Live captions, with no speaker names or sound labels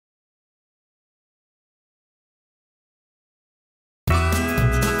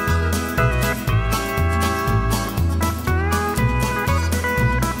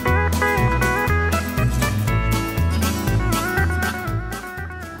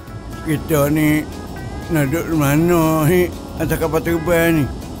kita ni nak duduk mana ni? Atas kapal terbang ni.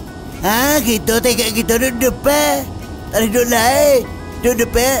 Kita tengok kita duduk depan. Tak duduk lain. Duduk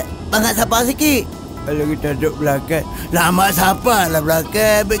depan, bangat sapa sikit. Kalau kita duduk belakang, lama sapa lah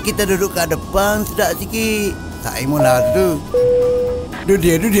belakang. Baik kita duduk kat depan, sedap sikit. Tak imulah tu.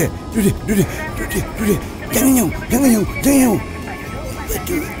 Duduk dia. Jangan nyaw.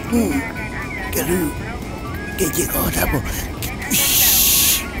 Betul. Kalau kecik kau tak apa.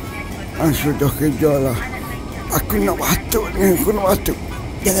 Sudah kerja lah. Aku nak batuk ni,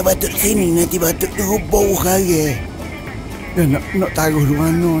 Jangan batuk sini, nanti batuk tu bau kaya. Ya, nak taruh di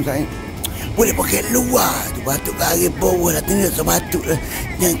mana, saya? Boleh pakai luar tu, batuk kaya bau lah. Tengok sebatuk lah.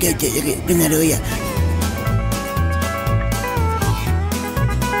 Jangan kecik, dengar dia ya.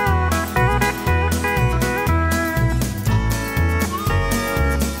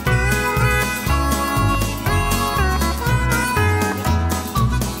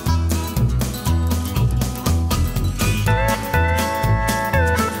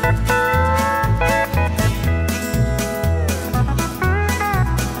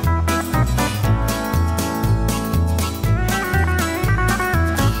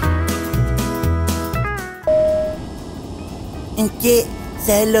 Encik,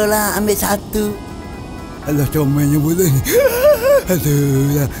 selo lah ambil satu. Alah, comelnya boleh ni.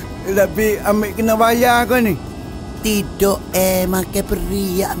 Aduh lah. Tapi ambil kena bayar kau ni. Tidak, makan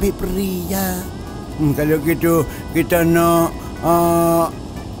peri, ambil peri ya. Kalau gitu, kita nak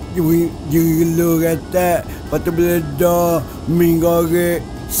jelo kata, lepas tu beledah, mie goreng.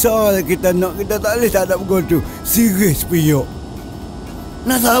 Soal kita nak, kita tak boleh tak ada begitu. Serius piyok.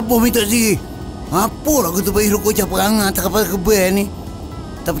 Nak siapa minta siri? Apalah aku tu bagi rokok cap perangai atas kapal kebel ni.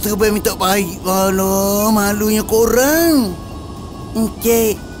 Tapi kebel minta baik. Alah, malunya korang.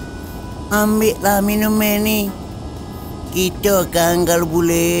 Encik, ambil lah minuman ni. Kita kan kalau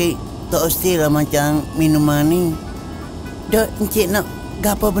boleh tak usah lah macam minuman ni. Dok, encik nak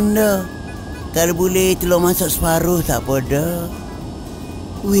apa benda? Kalau boleh telur masak separuh tak apa dah.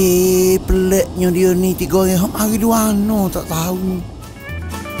 Weh, peliknya dia ni 3 orang hari 2 ano tak tahu.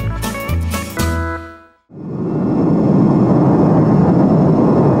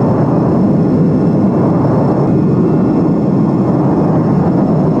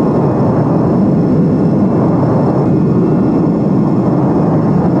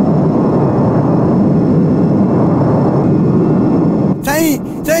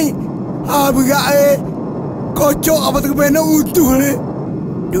 Berat kocok apa terkena utuh ni.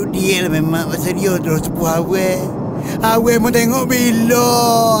 Duk dia lah memang pasal dia terus sepuh awal. Awal mau tengok bila.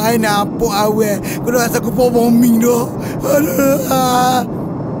 Hai nampak awal. Kau rasa aku bombing dah. Aduh.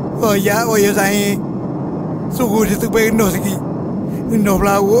 Oh ya saya. Suruh dia terkena sikit. Kena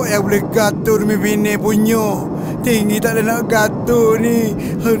pelawak yang boleh gatur demi bini punya. Tinggi tak ada nak gatur ni.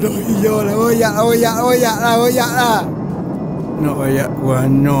 Aduh iyalah. Oyak lah. Nak ayak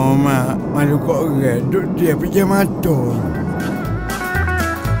warna mak. Malu kau orang. Duk dia pijam mata.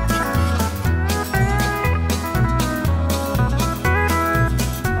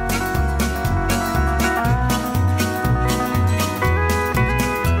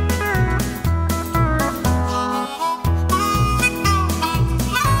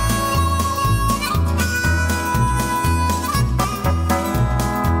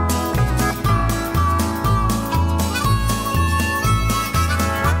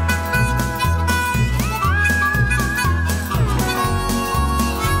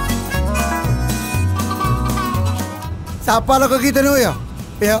 Siapa lah kita ni ya?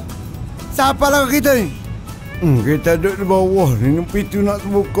 Ya. Siapa lah kita ni? Kita duduk di bawah ni. Pintu nak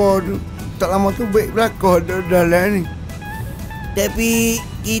terbuka tu. Tak lama tu baik belakang duduk dalam ni. Tapi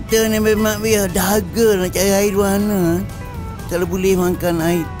kita ni memang biar dahaga nak cari air mana. Kalau boleh makan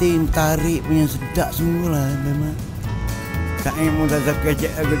air tim tarik punya sedap semua lah memang. Saya mau tak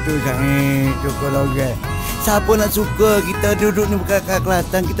kecek aku tu. Saya cukup logat. Siapa nak suka kita duduk ni bukan kat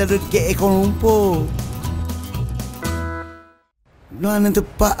Kelantan. Kita duduk di Kuala Lumpur. Mana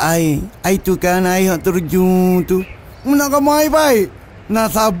tempat air? Air tu kan air yang terjun tu. Nak kamu air baik?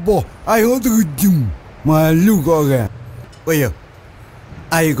 Nak sabar. Air yang terjun. Malu kau orang. Oh ya.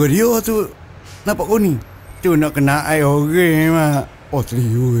 Air kau dia tu nampak kau ni. Tu nak kena air orang mak. Oh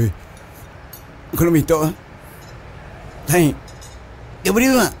serius. Kau nak minta? Tanya. Dia boleh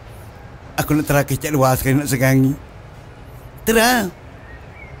mak? Aku nak terang kecek luar sekali nak segangi. Terang.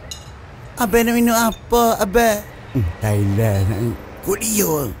 Abang nak minum apa abang? Thailand nak ni. Kau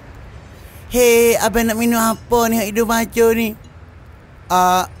dia. Hei, abang nak minum apa ni hidup macam ni?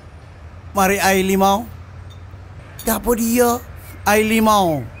 Mari air limau. Tak apa dia? Air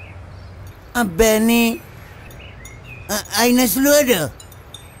limau. Abang ni air nasi lu ada?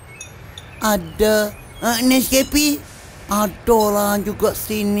 Ada. Nescafe? Ada lah juga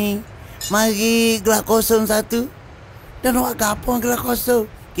sini. Mari gelas kosong satu. Dan awak kapang gelas kosong.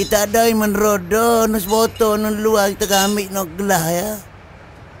 Kita ada yang meneroda, nus botol, nus luar kita ambil nak gelas ya.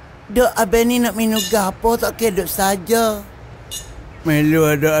 Dok, abang ni nak minum gapo tak kira dok saja. Melo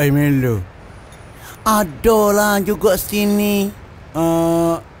ada air Melo. Ada lah juga sini.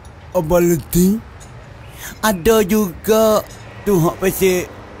 Obaleti? Ada juga. Tu hak pasal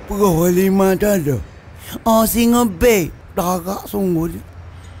Purah Lima tu ada. Oh, singa bay. Darak sungguh dia.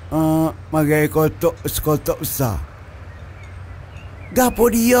 Magai kotak sekotak besar.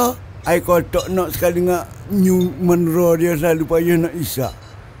 Gapo dia? Air kotak nak sekali dengan new menera dia selalu payah nak isak.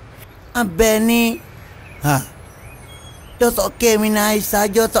 Abang ni. Dah tak okey minum air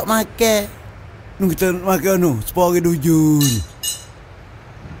saja tak makan. Nu kita nak makan nu, sepuluh dujun.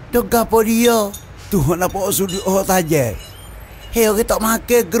 Dah gapo dia? Tu hak nampak sudut hak saja. Hei, orang tak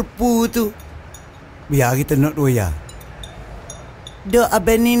makan gerpu tu. Biar kita nak doya. Dah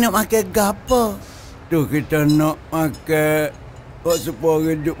abang ni nak makan gapo? Tu kita nak makan hak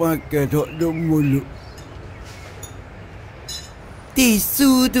sepuluh duk makan hak duk mulut.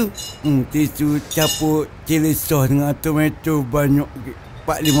 Tisu tu. Tisu campur cili sos dengan tomato banyak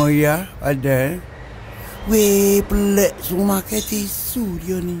 4-5 riyal ada. Weh, pelik semua makan tisu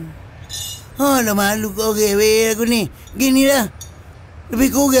dia ni. Dah malu kau orang weh aku ni. Gini lah. Lebih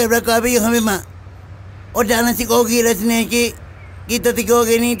kurang belakang habis yang ambil mak. Dah nasi kori lah sini cik. Kita 3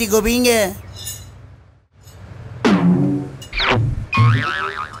 orang ni 3 pinggir.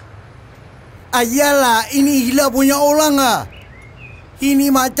 Ayalah, ini gila punya orang lah.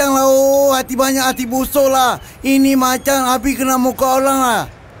 Ini macam lah, hati banyak hati busuk lah. Ini macam habis kena muka orang lah.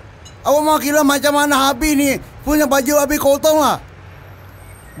 Awak mau kira macam mana habis ni? Punya baju habis kotong lah.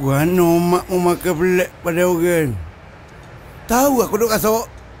 Guano mak mau makan pelik pada orang. Tahu aku duk kasut.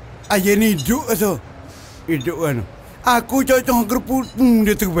 Ayah ni hidup kasut. Hidup kan. Aku cocok gerpu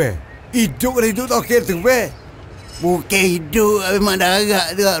dia terbang. Hidup tak kira terbang. Bukan hidup memang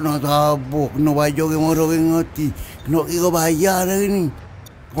darat tu. Nak tabuk. Kena baju orang ngerti. Kena kira bayar dah ni.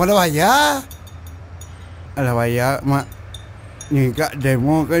 Kau dah bayar? Alah bayar mak. Ni kat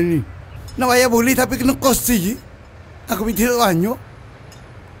demo kan ni. Nak bayar boleh tapi kena kosti. Aku minta banyak.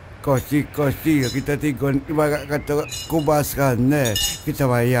 Kosti kita tiga ibarat kata kubaskan kita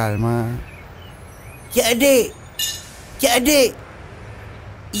bayar mak. Cik adik.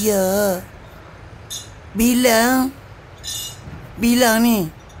 Ya. Bilang ni.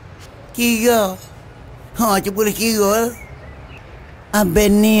 Kira. Cuba boleh kira.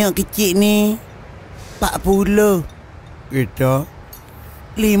 Abang ni yang kecil ni 40. Kita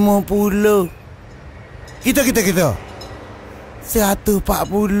 50. Kita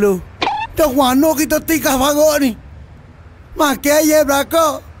 140. dah mana kita tikah farok ni? Makan ayam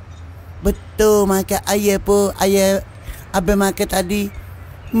belakang. Betul, makan ayam pun. Ayam abang makan tadi.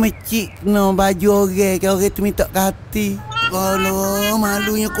 Mecik kena baju orang. Kalau orang tu minta hati. Kalau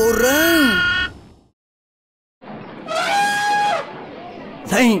malunya korang.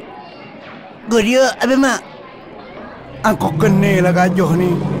 Sain, Gua dia abang mak. aku kenal lah gajuh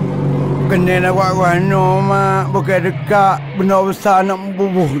ni. Kenal lah warna mak. Bukan dekat benda besar nak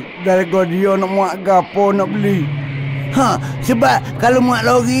bubuh. Dari dia nak muat gapo nak beli. Sebab kalau muat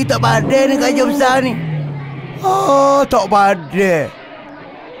lori tak padan ni gajuh besar ni. Tak padan.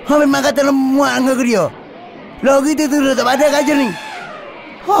 Memang kata muat dengan dia. Lori tu tak padan gajuh ni.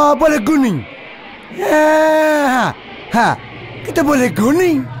 Boleh kuning. Kita boleh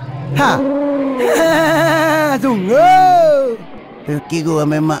kuning. Sungguh. Kira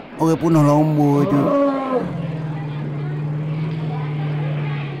memang orang punuh lombor tu.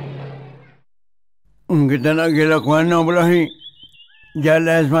 Kita nak gila ke mana pula ni?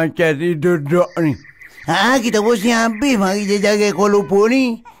 Jalan semacam tidur-duduk ni. Kita pusing habis mari jaga Kuala Lumpur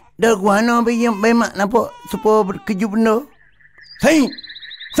ni. Dah ke mana memang nampak supaya berkejut benda. Sain.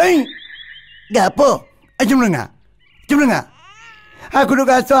 Gapo? Jom dengar. Aku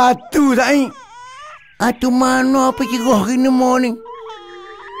duk rasa hatu Sain. Hatu mana apa kira kena mau ni?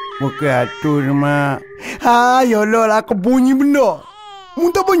 Bukan hatu ni mak. Yolah lah aku bunyi benda.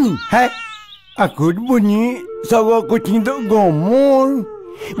 Mu tak bunyi? Aku bunyi suara kucing tak gomol.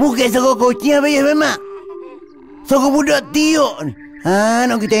 Bukan suara kucing apa ya memang. Suara budak tiuk ni.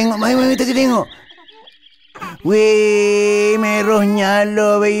 Nak kita tengok. Mari kita tengok. Weh, merah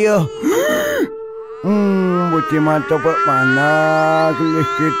nyala bayo. Buci mata pun panas. Kulis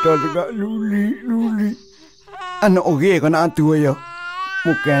kita juga luli. Anak orang kau nak hantu ya.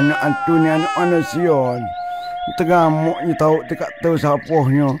 Bukan anak hantu ni anak manusia ni. Teramuknya tahu dekat tahu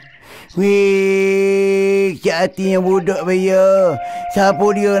siapanya. Weh, cik hatinya budak bayar. Siapa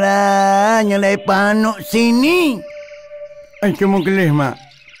dia lah yang lain panuk sini? Cuma kelih, Mak.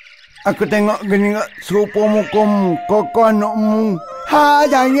 Aku tengok gini kat serupa mukamu, koko anakmu. Ha,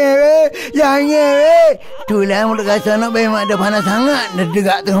 jangan weh. Itulah mulut rasa anak bayi mak dah panas sangat. Dah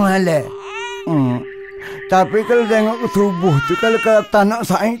degak tengah malam. Tapi kalau tengok ke tubuh tu, kalau kata nak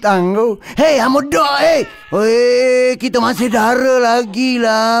saing tangguh. Hei, hamudak Weh, kita masih dara lagi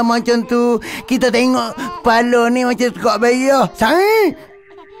lah macam tu. Kita tengok kepala ni macam tekak bayar. Saing!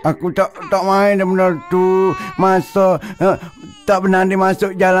 Aku tak main dah benda tu. Masa tak pernah dia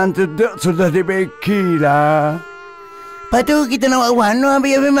masuk jalan tu sudah dibeki lah. Lepas tu kita nak buat mana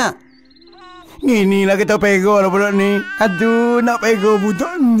bayar mak? Inilah kita pego lah budak ni. Aduh, nak pego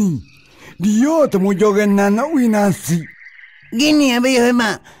budak ni. Dia temu joran anak winasi. Gini bayar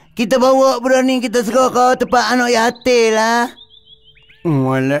mak. Kita bawa budak ni, kita serah ke tempat anak yatim lah.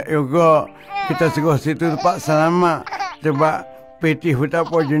 Walak juga. Kita serah situ tempat selamat. Sebab petih pun tak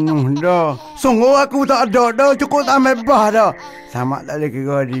apa jenuh dah. Sungguh aku tak ada dah. Cukup tak mebah dah. Sama tak boleh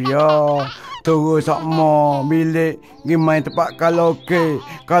kira dia. Terus sama bilik pergi main tempat karaoke.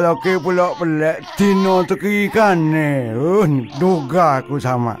 Karaoke pula pelik. Tino tu kiri kanan. Duga aku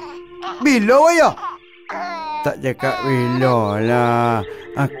sama. Bila waya? Tak cakap bila lah.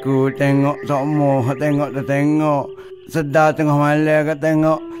 Aku tengok sama. Tengok. Sedar tengah malam kat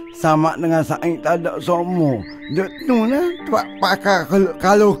tengok. Sama dengan saing tak ada semua. Duk tu lah. Tempat pakar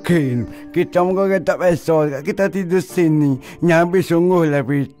karaoke. Kita muka tak biasa. Kita tidur sini. Nyambi sungguh lah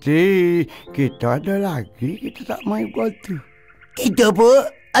piti. Kita ada lagi. Kita tak main buat tu. Kita pun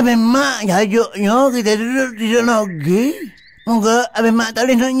abang mak jajuknya. Kita duduk lagi. Moga abang mak tak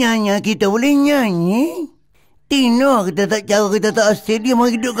boleh nak nyanyi. Kita boleh nyanyi. Tino kita tak cara, kita tak asyik. Dia mau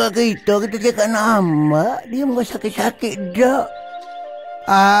hidup kat kita. Kita cakap nak hamba. Dia mau sakit-sakit dah.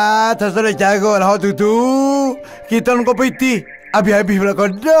 Tak salah cara lah tu. Kita nak piti. Habis-habis pula kau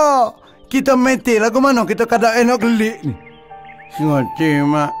dah. Kita meti lah ke mana. Kita kadang nak kelik ni. Sengaja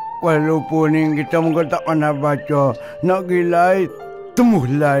mak. Walaupun ni kita mungkin tak pernah baca. Nak gilai.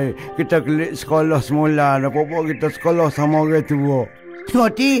 Temuhlai. Kita kelik sekolah semula. Apa-apa kita sekolah sama orang tua.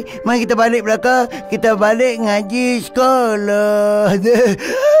 Sengaja. Mari kita balik belakang. Kita balik ngaji sekolah.